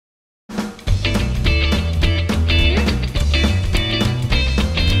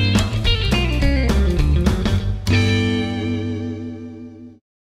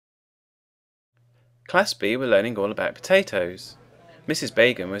Class B were learning all about potatoes. Mrs.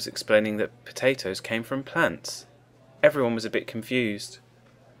 Begum was explaining that potatoes came from plants. Everyone was a bit confused.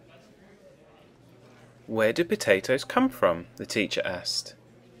 "Where do potatoes come from?" the teacher asked.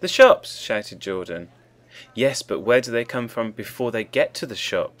 "The shops," shouted Jordan. "Yes, but where do they come from before they get to the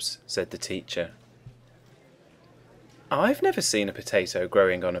shops?" said the teacher. "I've never seen a potato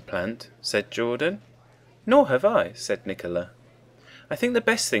growing on a plant," said Jordan. "Nor have I," said Nicola. "I think the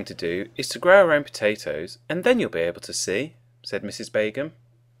best thing to do is to grow our own potatoes, and then you'll be able to see," said Mrs. Begum.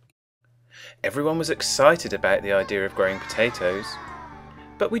 Everyone was excited about the idea of growing potatoes.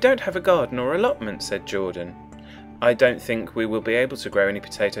 "But we don't have a garden or allotment," said Jordan. "I don't think we will be able to grow any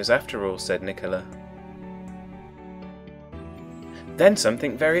potatoes after all," said Nicola. Then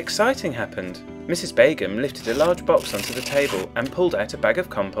something very exciting happened. Mrs. Begum lifted a large box onto the table and pulled out a bag of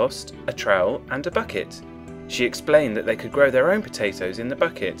compost, a trowel and a bucket. She explained that they could grow their own potatoes in the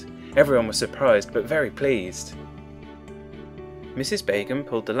bucket. Everyone was surprised but very pleased. Mrs. Begum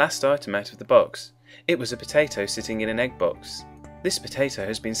pulled the last item out of the box. It was a potato sitting in an egg box. "This potato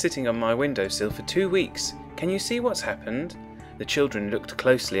has been sitting on my windowsill for 2 weeks. Can you see what's happened?" The children looked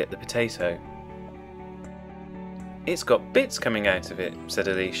closely at the potato. "It's got bits coming out of it," said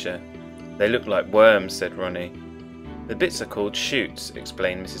Alicia. "They look like worms," said Ronnie. "The bits are called shoots,"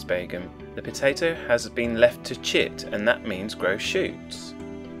 explained Mrs. Begum. "The potato has been left to chit, and that means grow shoots."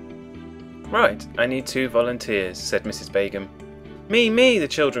 "Right, I need 2 volunteers," said Mrs. Begum. Me, the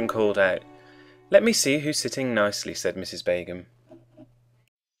children called out. "Let me see who's sitting nicely," said Mrs. Begum.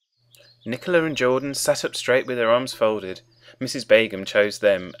 Nicola and Jordan sat up straight with their arms folded. Mrs. Begum chose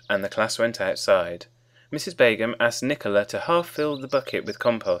them, and the class went outside. Mrs. Begum asked Nicola to half fill the bucket with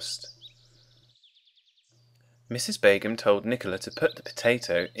compost. Mrs. Begum told Nicola to put the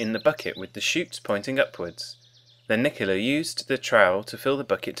potato in the bucket with the shoots pointing upwards. Then Nicola used the trowel to fill the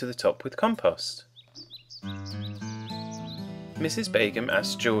bucket to the top with compost. Mrs. Begum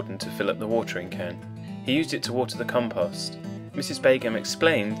asked Jordan to fill up the watering can. He used it to water the compost. Mrs. Begum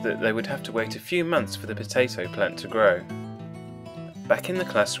explained that they would have to wait a few months for the potato plant to grow. Back in the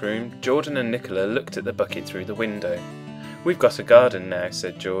classroom, Jordan and Nicola looked at the bucket through the window. "We've got a garden now,"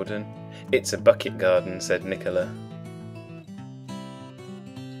 said Jordan. "It's a bucket garden," said Nicola.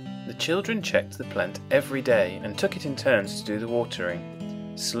 The children checked the plant every day and took it in turns to do the watering.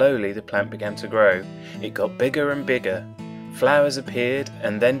 Slowly the plant began to grow. It got bigger and bigger. Flowers appeared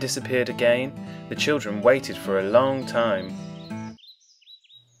and then disappeared again. The children waited for a long time.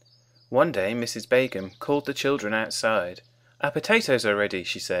 One day Mrs. Begum called the children outside. "Our potatoes are ready,"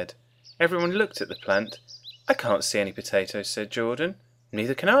 she said. Everyone looked at the plant. "I can't see any potatoes," said Jordan.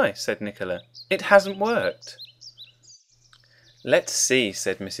 "Neither can I," said Nicola. "It hasn't worked." "Let's see,"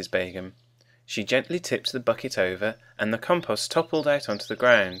 said Mrs. Begum. She gently tipped the bucket over, and the compost toppled out onto the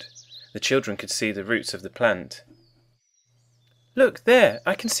ground. The children could see the roots of the plant. "Look there,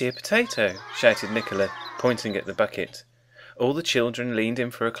 I can see a potato," shouted Nicola, pointing at the bucket. All the children leaned in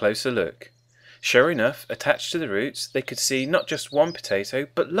for a closer look. Sure enough, attached to the roots, they could see not just one potato,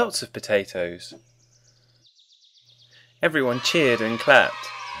 but lots of potatoes. Everyone cheered and clapped.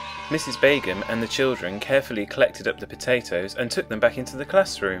 Mrs. Begum and the children carefully collected up the potatoes and took them back into the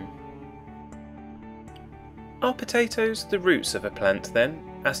classroom. "Are potatoes the roots of a plant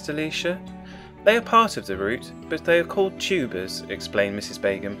then?" asked Alicia. "They are part of the root, but they are called tubers," explained Mrs.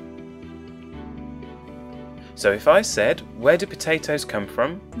 Begum. "So if I said, 'Where do potatoes come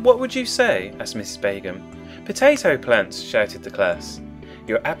from?' what would you say?" asked Mrs. Begum. "Potato plants," shouted the class.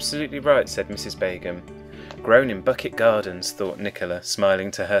 "You're absolutely right," said Mrs. Begum. "Grown in bucket gardens," thought Nicola, smiling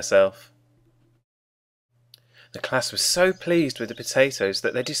to herself. The class was so pleased with the potatoes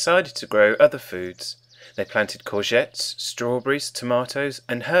that they decided to grow other foods. They planted courgettes, strawberries, tomatoes,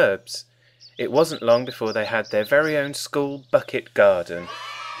 and herbs. It wasn't long before they had their very own school bucket garden.